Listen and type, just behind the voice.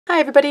Hi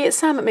everybody, it's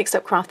Sam at Mixed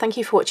Up Craft. Thank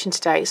you for watching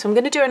today. So I'm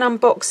going to do an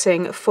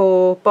unboxing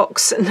for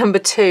box number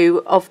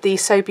 2 of the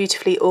So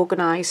Beautifully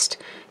Organised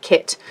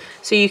kit.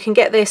 So you can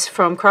get this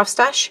from Craft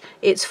Stash.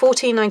 It's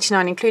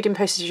 $14.99 including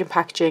postage and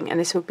packaging,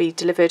 and this will be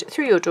delivered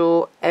through your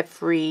door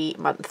every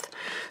month.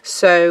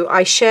 So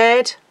I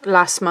shared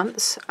last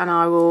month's and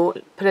I will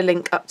put a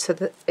link up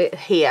to it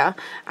here,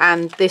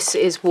 and this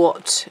is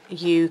what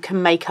you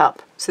can make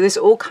up. So this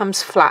all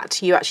comes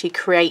flat. You actually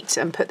create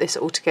and put this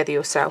all together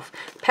yourself.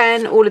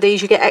 Pen, all of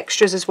these, you get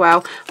extras as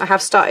well. I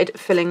have started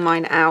filling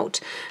mine out.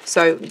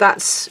 So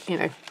that's, you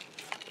know,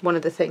 one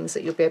of the things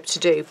that you'll be able to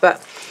do.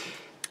 But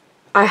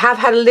I have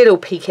had a little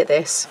peek at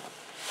this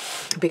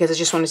because I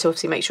just wanted to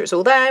obviously make sure it's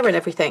all there and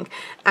everything.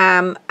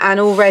 And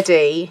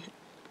already,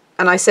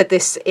 and I said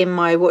this in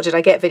my What Did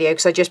I Get video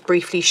because I just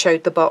briefly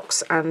showed the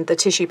box and the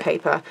tissue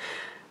paper,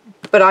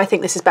 but I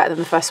think this is better than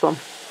the first one.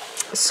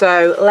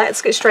 So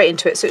let's get straight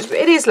into it. So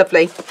it is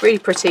lovely, really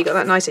pretty, got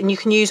that nice, and you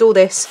can use all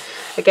this,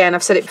 again,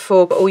 I've said it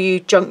before, but all you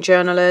junk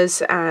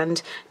journalers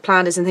and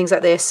planners and things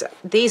like this,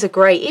 these are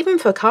great, even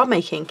for card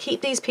making.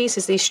 Keep these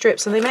pieces, these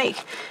strips, and they make,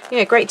 you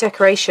know, great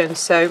decoration.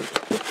 So,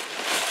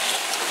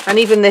 and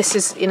even this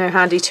is, you know,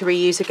 handy to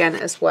reuse again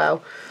as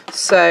well.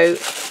 So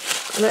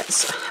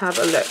let's have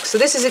a look. So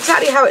this is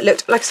exactly how it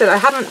looked. Like I said, I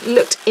haven't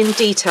looked in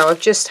detail, I've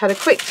just had a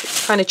quick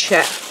kind of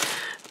check,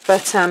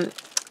 but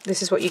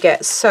this is what you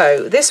get.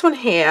 So this one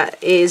here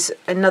is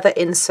another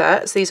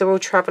insert. So these are all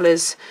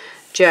Traveller's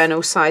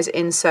Journal size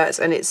inserts,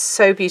 and it's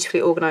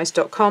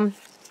sobeautifulyorganised.com.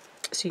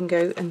 So you can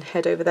go and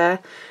head over there.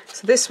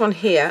 So this one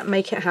here,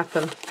 Make It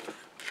Happen.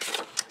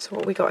 So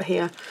what we got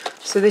here.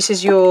 So this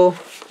is your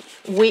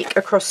week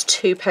across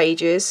 2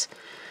 pages.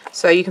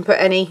 So you can put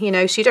any, you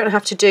know, so you don't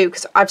have to do,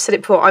 because I've said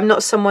it before, I'm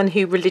not someone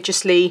who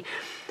religiously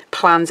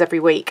plans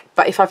every week.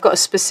 But if I've got a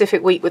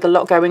specific week with a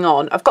lot going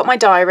on, I've got my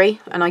diary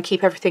and I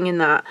keep everything in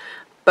that.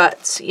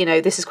 But, you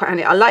know, this is quite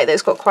handy. I like that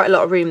it's got quite a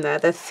lot of room there.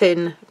 They're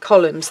thin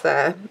columns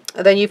there.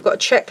 And then you've got a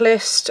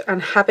checklist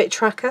and habit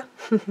tracker.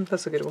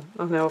 That's a good one.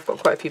 I know I've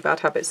got quite a few bad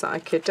habits that I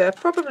could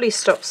probably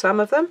stop some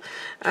of them.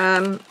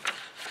 So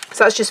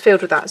that's just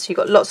filled with that. So you've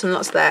got lots and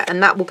lots there.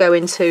 And that will go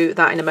into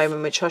that in a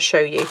moment, which I'll show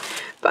you.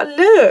 But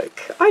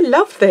look, I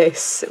love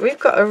this. We've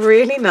got a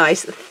really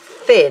nice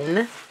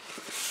thin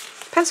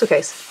pencil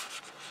case.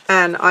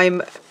 And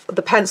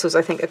the pencils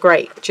I think are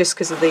great just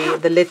because of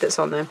the lid that's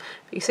on them.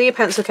 You see your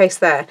pencil case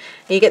there,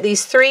 and you get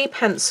these 3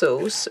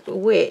 pencils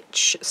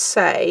which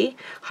say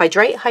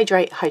hydrate,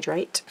 hydrate,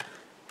 hydrate.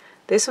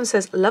 This one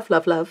says love,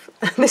 love, love,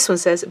 and this one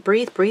says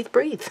breathe, breathe,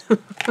 breathe.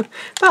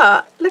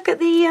 But look at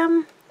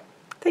the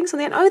things on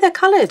the end. Oh, they're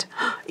coloured.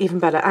 Even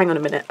better. Hang on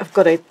a minute,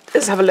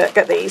 let's have a look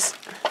at these.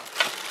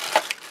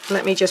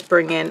 Let me just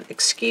bring in,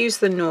 excuse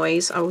the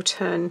noise, I will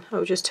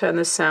just turn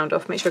the sound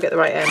off, make sure I get the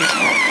right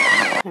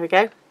end. There we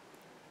go.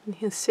 You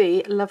can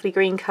see a lovely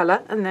green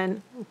colour, and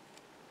then,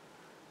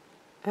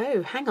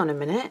 oh, hang on a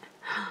minute.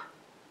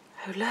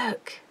 Oh,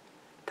 look,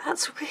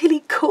 that's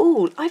really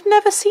cool. I've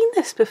never seen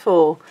this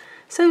before.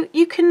 So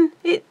you can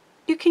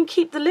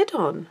keep the lid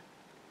on,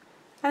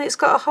 and it's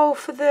got a hole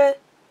for the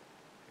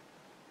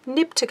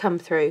nib to come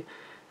through.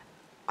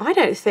 I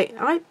don't think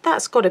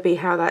that's got to be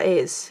how that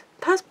is.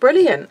 That's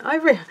brilliant.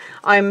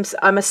 I'm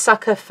a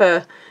sucker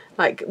for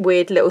like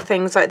weird little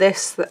things like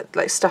this,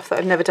 like stuff that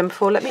I've never done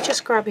before. Let me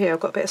just grab here. I've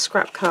got a bit of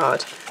scrap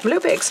card. I'm a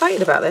little bit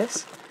excited about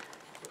this.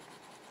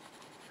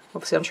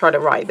 Obviously I'm trying to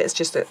write, but it's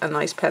just a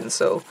nice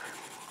pencil.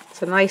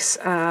 It's a nice,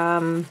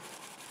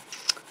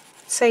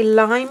 say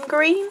lime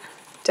green.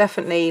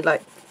 Definitely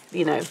like,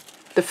 you know,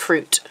 the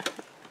fruit.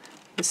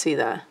 You can see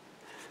there.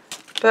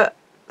 But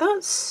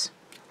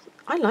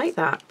I like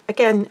that.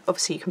 Again,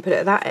 obviously you can put it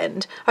at that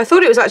end. I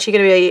thought it was actually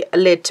going to be a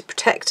lid to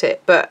protect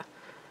it, but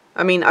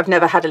I mean, I've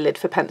never had a lid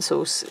for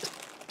pencils,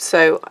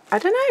 so I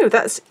don't know,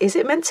 is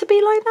it meant to be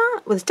like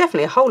that? Well, there's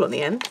definitely a hole on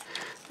the end.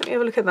 Let me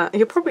have a look at that.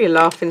 You're probably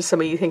laughing,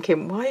 some of you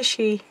thinking, why is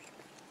she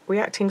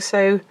reacting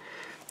so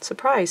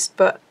surprised?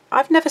 But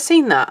I've never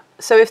seen that.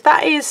 So if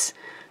that is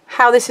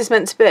how this is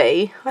meant to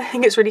be, I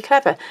think it's really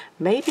clever.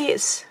 Maybe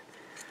it's,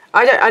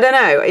 I don't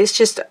know,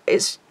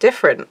 it's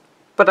different,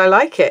 but I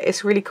like it.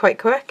 It's really quite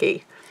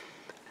quirky.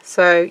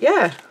 So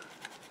yeah.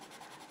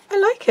 I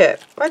like it.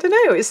 I don't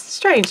know, it's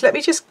strange. Let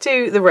me just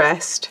do the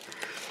rest.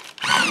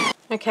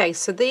 Okay,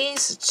 so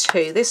these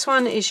 2. This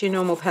one is your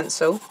normal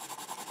pencil.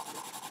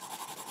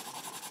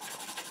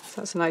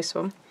 So that's a nice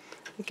one.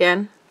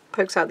 Again,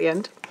 pokes out the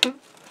end.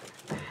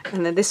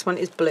 And then this one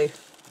is blue.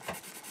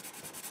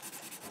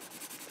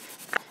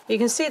 You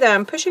can see there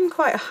I'm pushing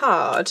quite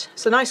hard.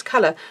 It's a nice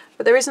colour,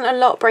 but there isn't a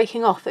lot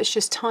breaking off. It's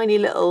just tiny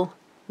little,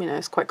 you know,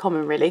 it's quite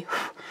common really.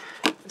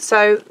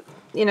 So,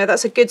 you know,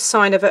 that's a good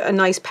sign of a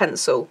nice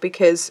pencil,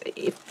 because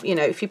if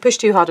you push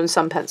too hard on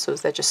some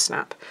pencils, they just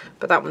snap,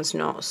 but that one's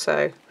not.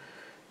 So,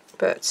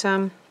 but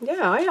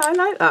yeah, I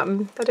like that.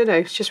 I don't know,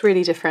 it's just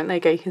really different. There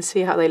you go, you can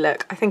see how they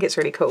look. I think it's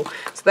really cool.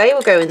 So they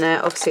will go in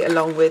there, obviously,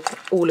 along with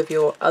all of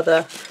your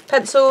other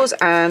pencils,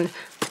 and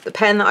the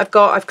pen that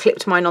I've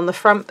clipped mine on the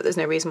front, but there's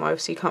no reason why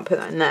obviously you can't put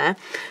that in there.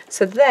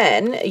 So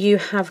then you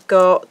have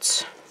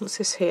got, what's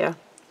this here?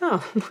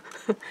 Oh,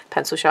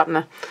 pencil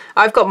sharpener.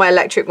 I've got my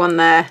electric one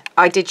there.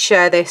 I did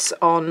share this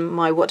on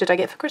my what did I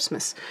get for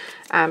Christmas.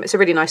 It's a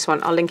really nice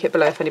one. I'll link it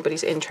below if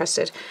anybody's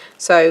interested.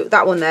 So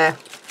that one there,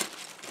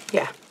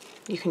 yeah,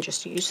 you can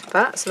just use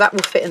that. So that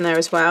will fit in there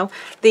as well.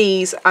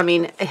 These, I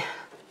mean,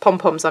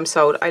 pom-poms I'm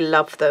sold. I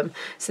love them.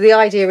 So the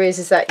idea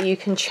is that you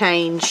can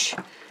change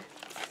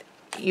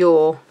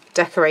your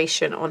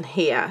decoration on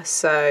here.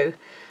 So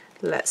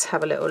let's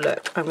have a little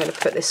look. I'm going to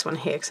put this one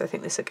here because I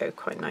think this will go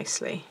quite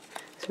nicely.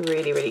 It's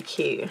really, really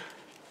cute.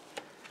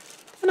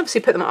 And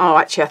obviously put them, oh,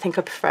 actually I think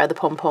I prefer the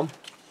pom-pom.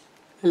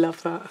 I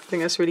love that. I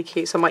think that's really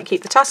cute. So I might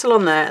keep the tassel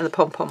on there and the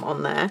pom-pom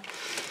on there.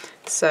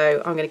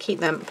 So I'm going to keep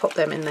them, pop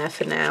them in there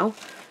for now,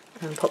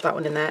 and pop that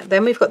one in there.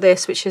 Then we've got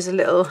this, which is a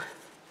little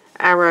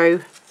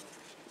arrow,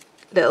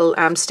 little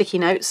sticky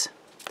notes.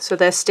 So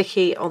they're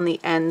sticky on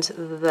the end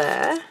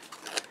there.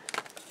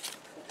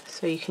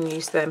 So you can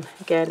use them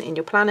again in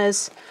your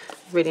planners.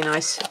 Really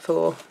nice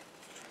for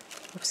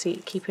obviously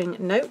keeping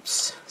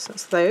notes. So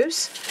that's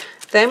those.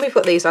 Then we've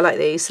got these. I like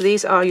these. So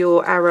these are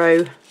your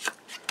arrow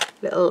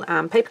little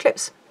paper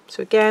clips.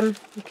 So again,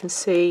 you can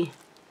see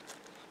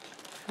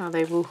how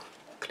they will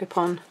clip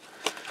on.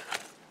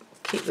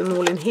 Keep them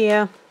all in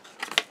here.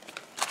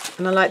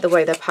 And I like the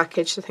way they're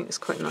packaged. I think it's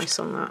quite nice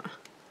on that.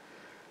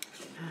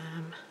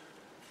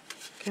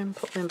 Again,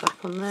 pop them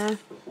back on there.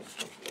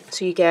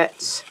 So you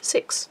get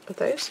 6 of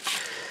those.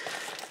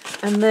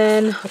 And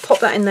then I'll pop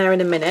that in there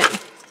in a minute.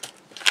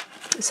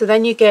 So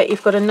then you've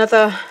got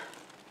another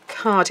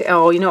card.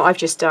 Oh, you know what I've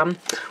just done?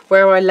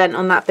 Where I lent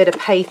on that bit of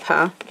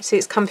paper. See,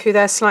 it's come through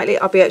there slightly.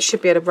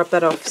 Should be able to rub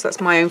that off. So that's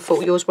my own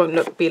fault. Yours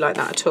won't be like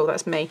that at all.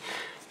 That's me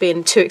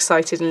being too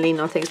excited and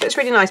leaning on things. But it's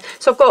really nice.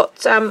 So I've got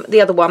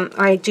the other one.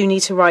 I do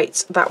need to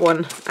write that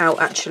one out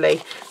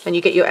actually. And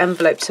you get your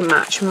envelope to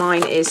match.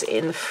 Mine is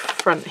in the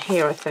front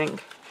here, I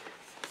think.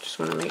 Just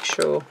want to make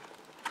sure,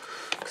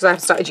 because I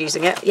haven't started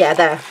using it. Yeah,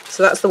 there.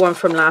 So that's the one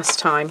from last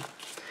time.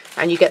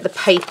 And you get the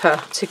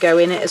paper to go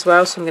in it as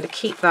well. So I'm going to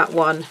keep that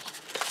one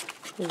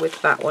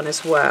with that one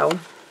as well.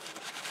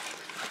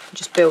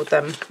 Just build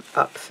them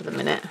up for the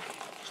minute.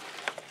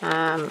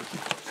 And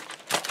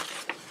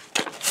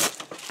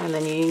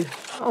then you,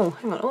 oh,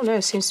 hang on. Oh no,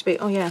 it seems to be,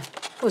 oh yeah.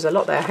 Oh, there's a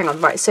lot there. Hang on.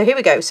 Right, so here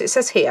we go. So it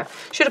says here,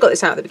 should have got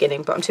this out at the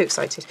beginning, but I'm too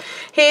excited.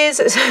 Here's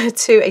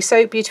to a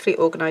So Beautifully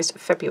Organised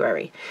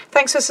February.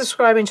 Thanks for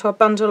subscribing to our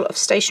bundle of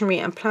stationery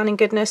and planning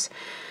goodness,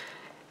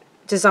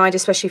 designed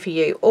especially for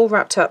you, all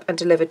wrapped up and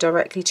delivered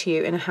directly to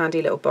you in a handy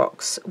little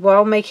box.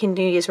 While making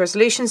New Year's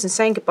resolutions and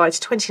saying goodbye to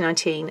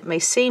 2019 may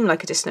seem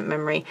like a distant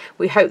memory,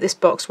 we hope this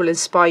box will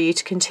inspire you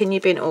to continue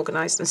being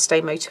organised and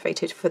stay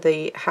motivated for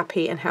the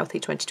happy and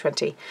healthy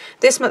 2020.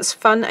 This month's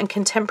fun and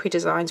contemporary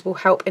designs will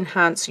help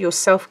enhance your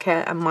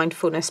self-care and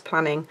mindfulness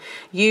planning.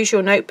 Use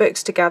your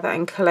notebooks to gather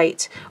and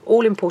collate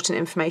all important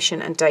information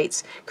and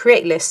dates,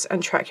 create lists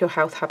and track your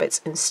health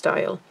habits in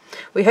style.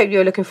 We hope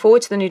you're looking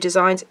forward to the new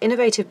designs,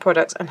 innovative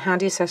products and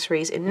handy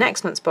accessories in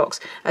next month's box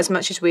as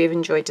much as we have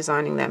enjoyed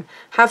designing them.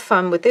 Have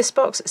fun with this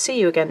box. See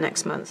you again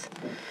next month.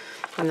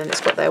 And then it's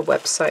got their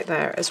website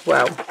there as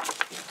well.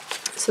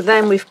 So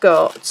then we've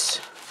got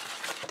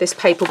this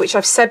paper, which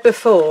I've said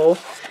before,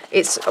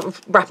 it's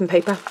wrapping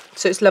paper,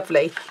 so it's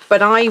lovely.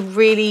 But I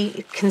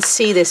really can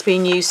see this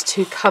being used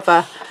to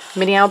cover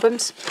mini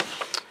albums.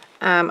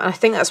 And I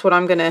think that's what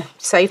I'm going to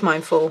save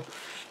mine for.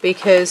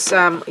 Because,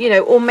 you know,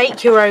 or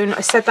make your own.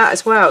 I said that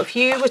as well. If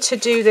you were to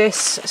do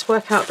this, let's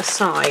work out the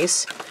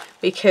size.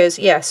 Because,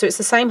 yeah, so it's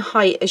the same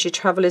height as your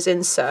traveller's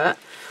insert.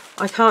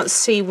 I can't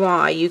see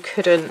why you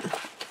couldn't.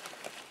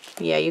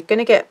 Yeah, you're going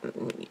to get,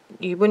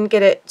 you wouldn't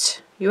get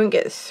it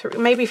through.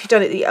 Maybe if you'd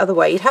done it the other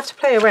way, you'd have to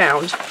play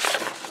around.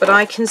 But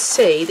I can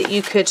see that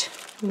you could,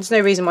 there's no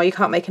reason why you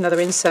can't make another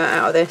insert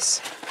out of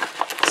this.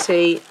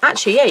 See,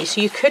 actually, yeah,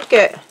 so you could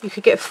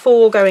get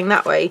 4 going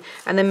that way,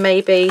 and then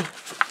maybe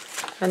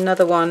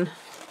another one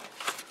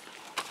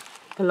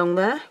along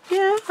there.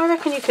 Yeah, I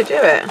reckon you could do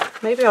it.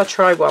 Maybe I'll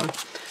try one,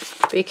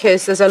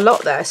 because there's a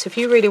lot there. So if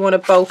you really want to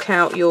bulk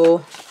out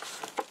your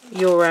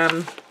you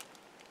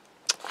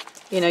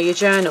know, your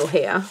journal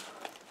here,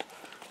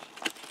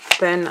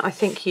 then I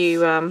think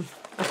you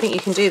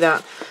can do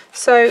that.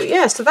 So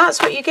yeah, so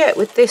that's what you get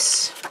with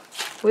this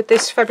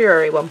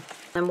February one.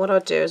 And what I'll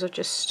do is I'll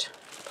just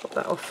pop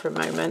that off for a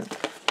moment,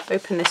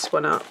 open this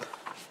one up.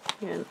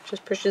 Yeah,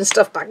 just pushing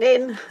stuff back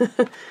in.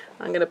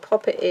 I'm going to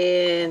pop it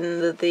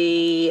in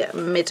the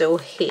middle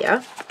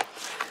here.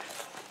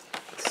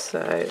 So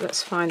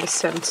let's find the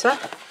centre.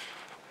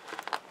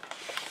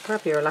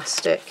 Grab your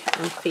elastic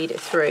and feed it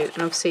through.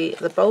 And obviously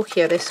the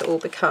bulkier this all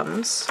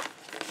becomes,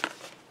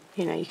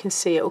 you know, you can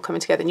see it all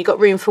coming together. And you've got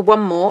room for one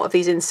more of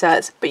these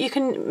inserts, but you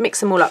can mix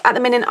them all up. At the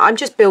minute, I'm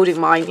just building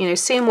mine, you know,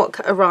 seeing what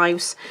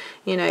arrives,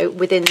 you know,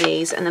 within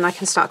these, and then I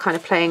can start kind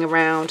of playing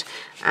around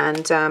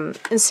and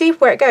see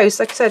where it goes.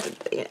 Like I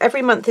said,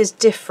 every month is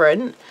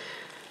different.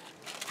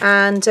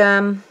 And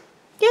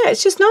yeah,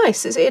 it's just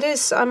nice. It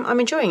is. I'm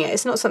enjoying it.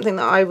 It's not something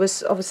that I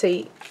was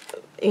obviously,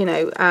 you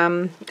know,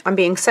 I'm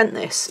being sent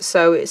this,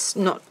 so it's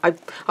not.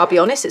 I'll be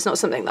honest. It's not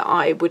something that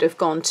I would have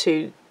gone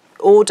to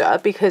order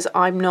because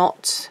I'm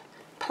not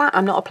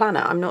a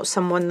planner. I'm not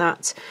someone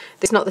that,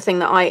 it's not the thing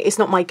that it's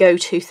not my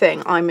go-to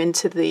thing. I'm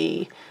into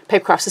the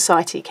Papercraft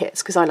Society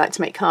kits because I like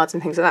to make cards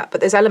and things like that, but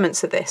there's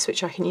elements of this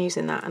which I can use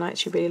in that, and I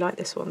actually really like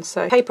this one.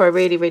 So paper I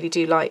really, really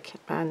do like,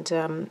 and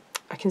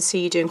I can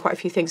see you doing quite a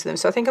few things with them.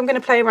 So I think I'm going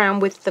to play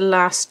around with the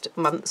last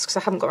months because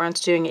I haven't got around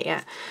to doing it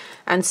yet,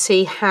 and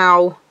see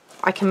how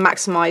I can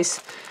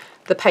maximise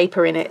the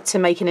paper in it to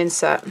make an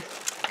insert,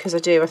 because I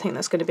think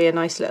that's going to be a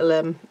nice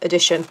little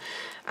addition.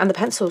 And the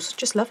pencils,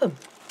 just love them.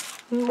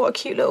 What a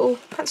cute little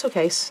pencil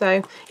case.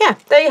 So yeah,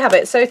 there you have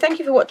it. So thank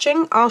you for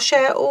watching. I'll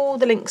share all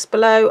the links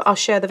below. I'll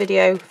share the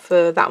video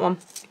for that one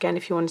again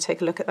if you want to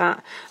take a look at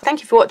that.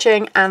 Thank you for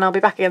watching, and I'll be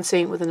back again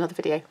soon with another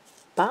video.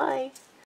 Bye.